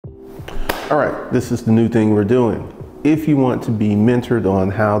All right, this is the new thing we're doing. If you want to be mentored on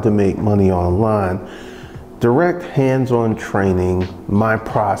how to make money online, direct hands-on training, my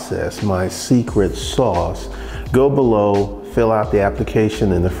process, my secret sauce, go below, fill out the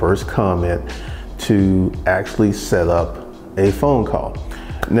application in the first comment to actually set up a phone call.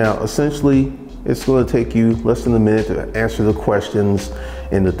 Now, essentially, it's going to take you less than a minute to answer the questions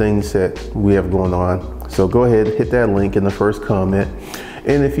and the things that we have going on. So go ahead, hit that link in the first comment.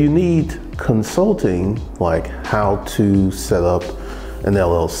 And if you need consulting, like how to set up an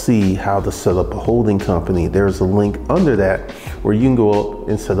LLC, how to set up a holding company, there's a link under that where you can go up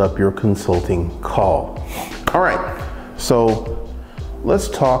and set up your consulting call. All right, so let's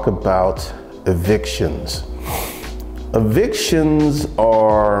talk about evictions. Evictions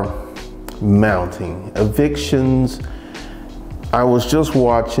are mounting. Evictions, I was just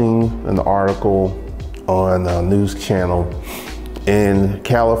watching an article on a news channel in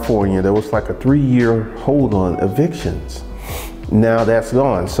California. There was like a 3-year hold on evictions. Now that's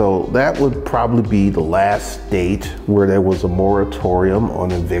gone. So that would probably be the last state where there was a moratorium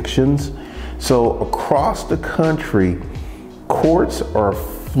on evictions. So across the country, courts are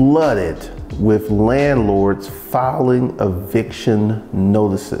flooded with landlords filing eviction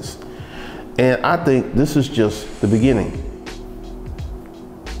notices. And I think this is just the beginning.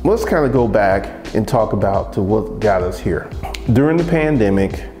 Let's kind of go back and talk about to what got us here. During the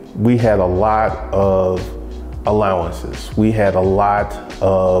pandemic, we had a lot of allowances. We had a lot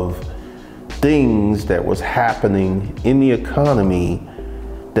of things that was happening in the economy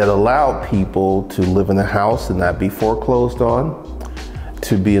that allowed people to live in a house and not be foreclosed on,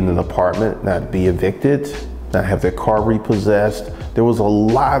 to be in an apartment, not be evicted, not have their car repossessed. There was a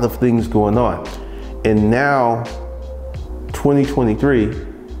lot of things going on. And now, 2023,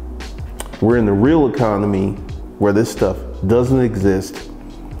 we're in the real economy where this stuff doesn't exist,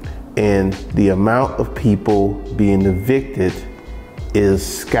 and the amount of people being evicted is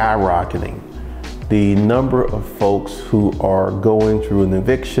skyrocketing. The number of folks who are going through an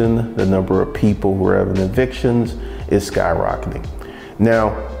eviction, the number of people who are having evictions is skyrocketing.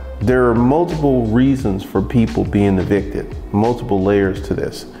 Now, there are multiple reasons for people being evicted, multiple layers to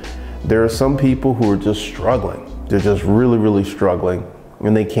this. There are some people who are just struggling. They're just really, really struggling,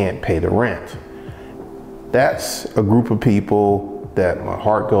 and they can't pay the rent. That's a group of people that my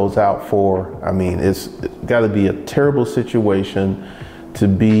heart goes out for. I mean, it's got to be a terrible situation to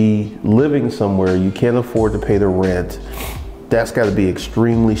be living somewhere you can't afford to pay the rent. That's got to be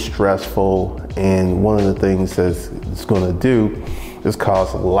extremely stressful, and one of the things that it's going to do is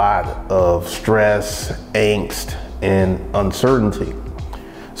cause a lot of stress, angst, and uncertainty.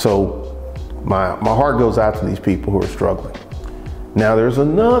 So my heart goes out to these people who are struggling. Now there's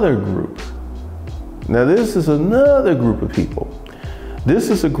another group. Now this is another group of people. This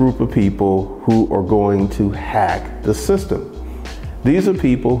is a group of people who are going to hack the system. These are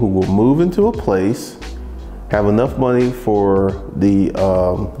people who will move into a place, have enough money for the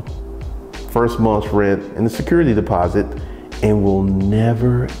first month's rent and the security deposit, and will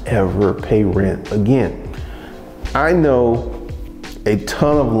never ever pay rent again. I know a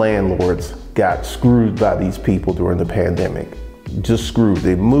ton of landlords got screwed by these people during the pandemic. Just screwed.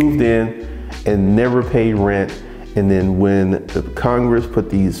 They moved in and never paid rent. And then when the Congress put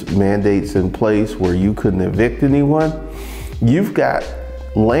these mandates in place where you couldn't evict anyone, you've got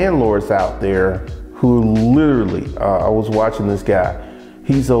landlords out there who literally, I was watching this guy,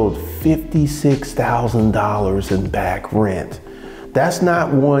 he's owed $56,000 in back rent. That's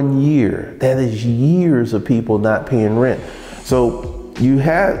not 1 year. That is years of people not paying rent. So you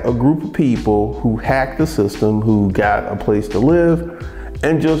had a group of people who hacked the system, who got a place to live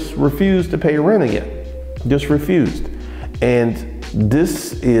and just refused to pay rent again. Just refused. And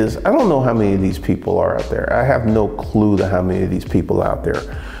this is, I don't know how many of these people are out there. I have no clue to how many of these people out there.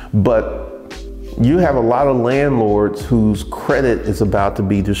 But you have a lot of landlords whose credit is about to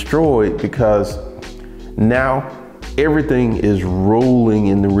be destroyed because now everything is rolling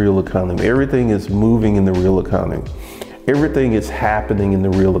in the real economy. Everything is moving in the real economy. Everything is happening in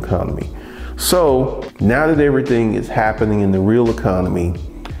the real economy. So now that everything is happening in the real economy,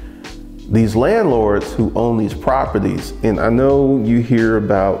 these landlords who own these properties, and I know you hear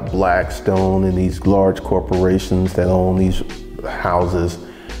about Blackstone and these large corporations that own these houses.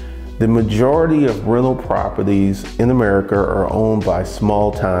 The majority of rental properties in America are owned by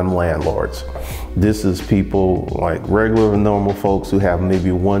small-time landlords. This is people like regular and normal folks who have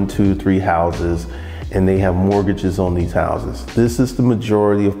maybe 1, 2, 3 houses, and they have mortgages on these houses. This is the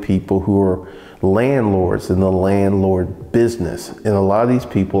majority of people who are landlords in the landlord business. And a lot of these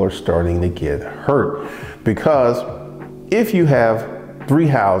people are starting to get hurt because if you have 3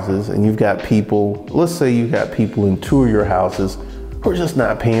 houses and you've got people, let's say you got people in 2 of your houses who are just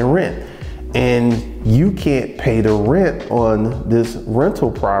not paying rent, and you can't pay the rent on this rental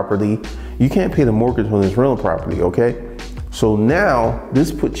property. You can't pay the mortgage on this rental property, okay? So now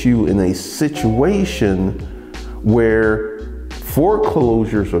this puts you in a situation where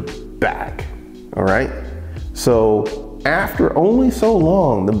foreclosures are back, all right? So after only so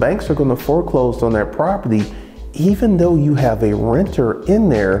long, the banks are gonna foreclose on that property, even though you have a renter in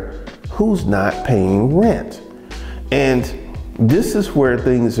there who's not paying rent. And this is where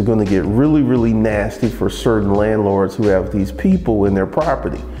things are gonna get really, really nasty for certain landlords who have these people in their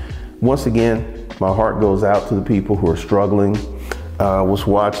property. Once again, my heart goes out to the people who are struggling. I was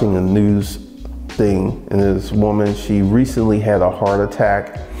watching a news thing, and this woman, she recently had a heart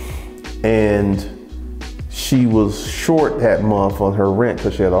attack, and she was short that month on her rent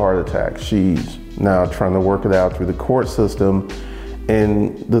because she had a heart attack. She's now trying to work it out through the court system.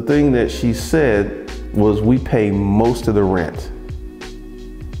 And the thing that she said was, we pay most of the rent.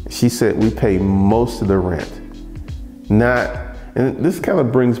 She said, we pay most of the rent. And this kind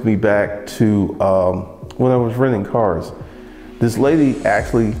of brings me back to when I was renting cars. This lady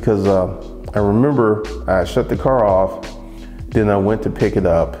actually, because I remember I shut the car off, then I went to pick it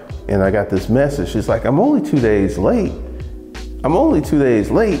up, and I got this message. She's like, I'm only 2 days late. I'm only 2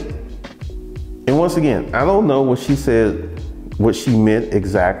 days late. And once again, I don't know what she said, what she meant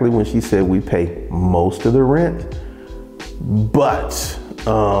exactly when she said we pay most of the rent, but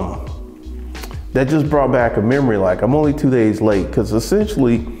that just brought back a memory, like I'm only 2 days late, because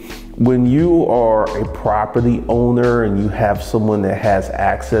essentially when you are a property owner and you have someone that has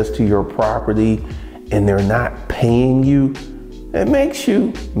access to your property and they're not paying you, it makes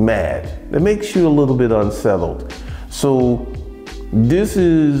you mad. It makes you a little bit unsettled. So this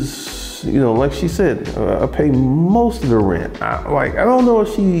is, you know, like she said, I pay most of the rent. I don't know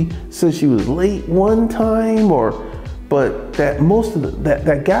if she said she was late one time but that most of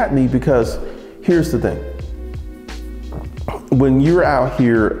that got me, because here's the thing. When you're out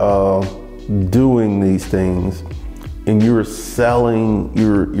here doing these things and you're selling,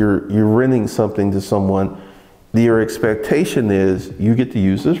 you're renting something to someone, your expectation is you get to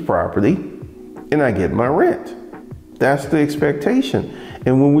use this property and I get my rent. That's the expectation.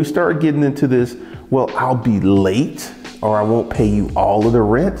 And when we start getting into this, well, I'll be late or I won't pay you all of the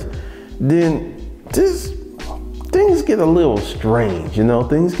rent, then things get a little strange, you know,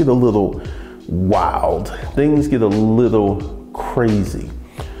 things get a little wild, things get a little crazy.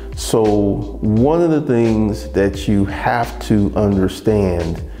 So one of the things that you have to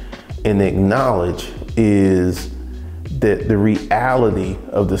understand and acknowledge is that the reality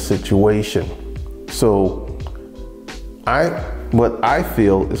of the situation. So what I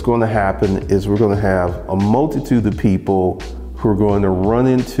feel is going to happen is we're going to have a multitude of people who are going to run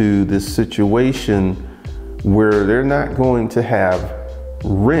into this situation where they're not going to have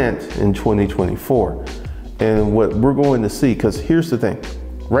rent in 2024. And what we're going to see, because here's the thing,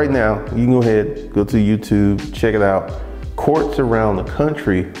 right now, you can go ahead, go to YouTube, check it out. Courts around the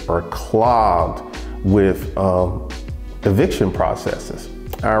country are clogged with eviction processes.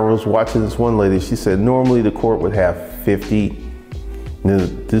 I was watching this one lady, she said normally the court would have 50.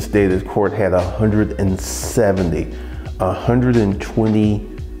 This day the court had 170,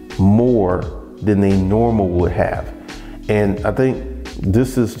 120 more than they normal would have. And I think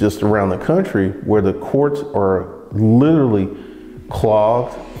this is just around the country where the courts are literally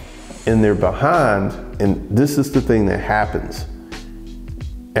clogged and they're behind. And this is the thing that happens.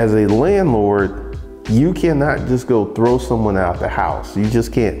 As a landlord, you cannot just go throw someone out the house. You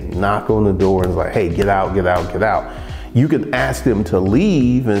just can't knock on the door and like, hey, get out, get out, get out. You can ask them to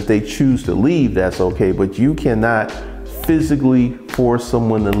leave, and if they choose to leave, that's okay, but you cannot physically force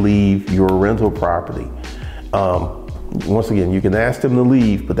someone to leave your rental property. Once again, you can ask them to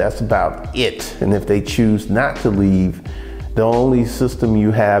leave, but that's about it. And if they choose not to leave, the only system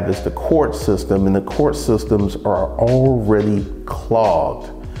you have is the court system, and the court systems are already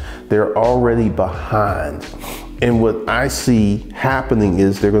clogged. They're already behind. And what I see happening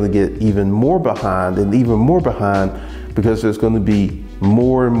is they're going to get even more behind and even more behind, because there's going to be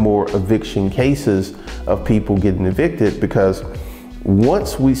more and more eviction cases of people getting evicted. Because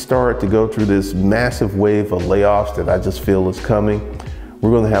once we start to go through this massive wave of layoffs that I just feel is coming,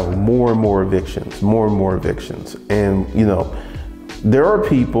 we're going to have more and more evictions, more and more evictions. And, you know, there are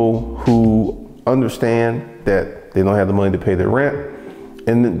people who understand that they don't have the money to pay their rent,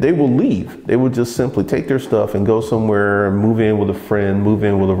 and they will leave. They will just simply take their stuff and go somewhere, move in with a friend, move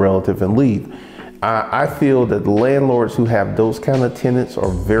in with a relative, and leave. I feel that the landlords who have those kind of tenants are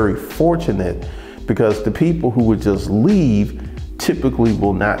very fortunate, because the people who would just leave typically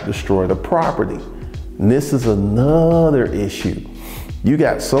will not destroy the property. And this is another issue. You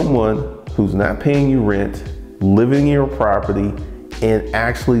got someone who's not paying you rent, living in your property, and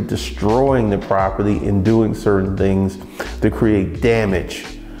actually destroying the property and doing certain things to create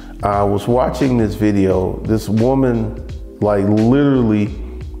damage. I was watching this video. This woman like literally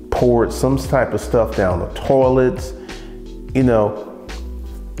poured some type of stuff down the toilets. You know,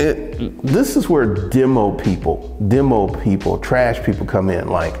 this is where demo people, trash people come in.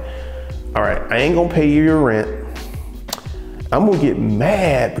 Like, all right, I ain't gonna pay you your rent. I'm gonna get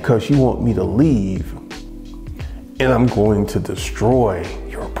mad because you want me to leave, and I'm going to destroy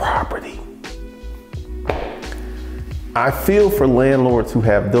your property. I feel for landlords who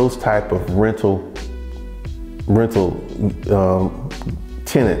have those type of rental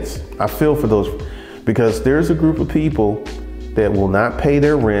tenants. I feel for those, because there's a group of people that will not pay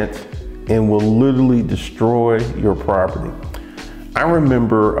their rent and will literally destroy your property. I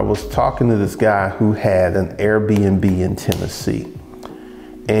remember I was talking to this guy who had an Airbnb in Tennessee.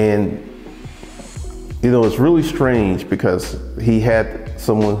 And, you know, it's really strange because he had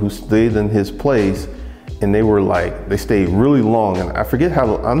someone who stayed in his place, and they were like, they stayed really long. And I forget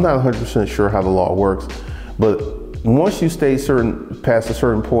how, I'm not 100% sure how the law works, but once you stay past a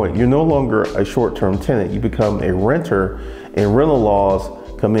certain point, you're no longer a short-term tenant. You become a renter, and rental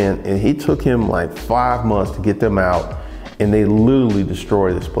laws come in. And he took him like 5 months to get them out, and they literally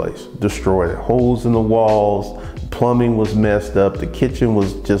destroyed this place. Destroyed it. Holes in the walls, plumbing was messed up, the kitchen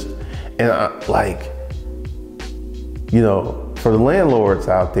was just, and you know, for the landlords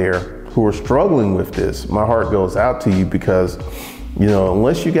out there who are struggling with this, my heart goes out to you, because you know,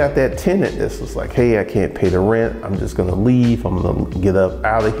 unless you got that tenant that's just like, hey, I can't pay the rent, I'm just gonna leave, I'm gonna get up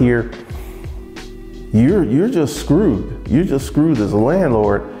out of here, you're just screwed. You're just screwed as a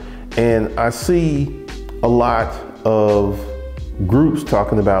landlord. And I see a lot of groups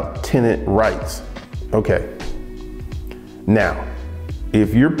talking about tenant rights. Okay, now,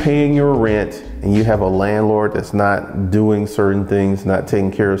 if you're paying your rent and you have a landlord that's not doing certain things, not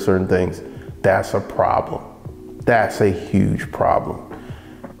taking care of certain things, that's a problem. That's a huge problem.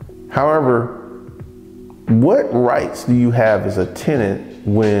 However, what rights do you have as a tenant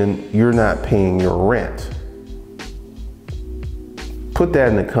when you're not paying your rent? Put that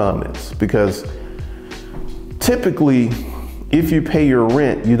in the comments, because typically, if you pay your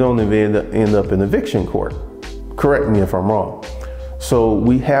rent, you don't even end up in eviction court. Correct me if I'm wrong. So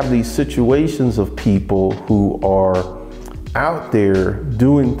we have these situations of people who are out there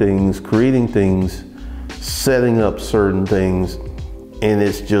doing things, creating things, setting up certain things, and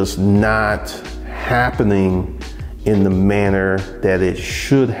it's just not happening in the manner that it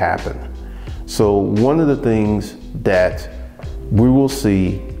should happen. So one of the things that we will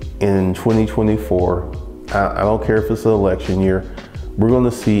see in 2024, I don't care if it's an election year, we're going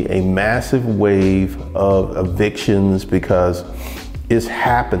to see a massive wave of evictions, because it's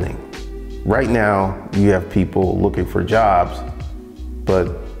happening. Right now, you have people looking for jobs,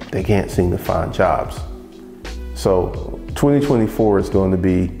 but they can't seem to find jobs. So 2024 is going to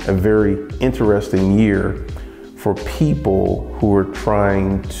be a very interesting year for people who are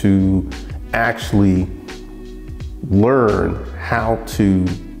trying to actually learn how to,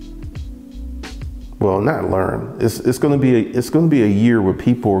 well, not learn. It's going to be a year where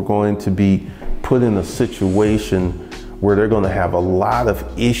people are going to be put in a situation where they're going to have a lot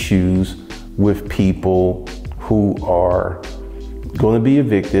of issues with people who are going to be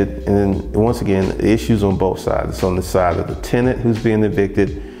evicted. And once again, issues on both sides. It's on the side of the tenant who's being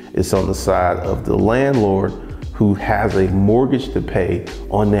evicted. It's on the side of the landlord who has a mortgage to pay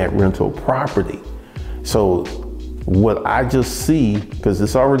on that rental property. So what I just see, because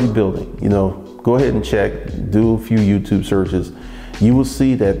it's already building, you know, go ahead and check, do a few YouTube searches. You will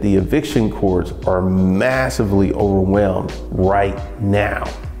see that the eviction courts are massively overwhelmed right now.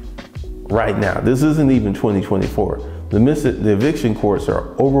 Right now. This isn't even 2024. The eviction courts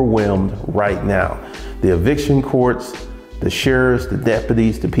are overwhelmed right now. The eviction courts, the sheriffs, the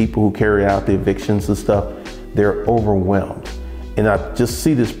deputies, the people who carry out the evictions and stuff, they're overwhelmed. And I just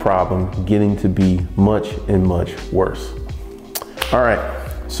see this problem getting to be much and much worse. All right,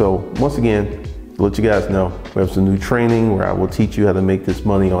 so once again, to let you guys know, we have some new training where I will teach you how to make this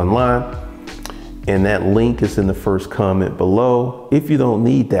money online. And that link is in the first comment below. If you don't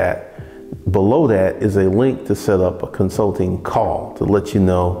need that, below that is a link to set up a consulting call to let you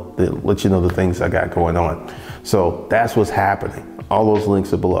know the things I got going on. So that's what's happening. All those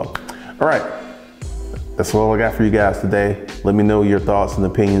links are below. All right, that's all I got for you guys today. Let me know your thoughts and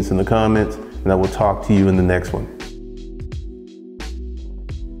opinions in the comments, and I will talk to you in the next one.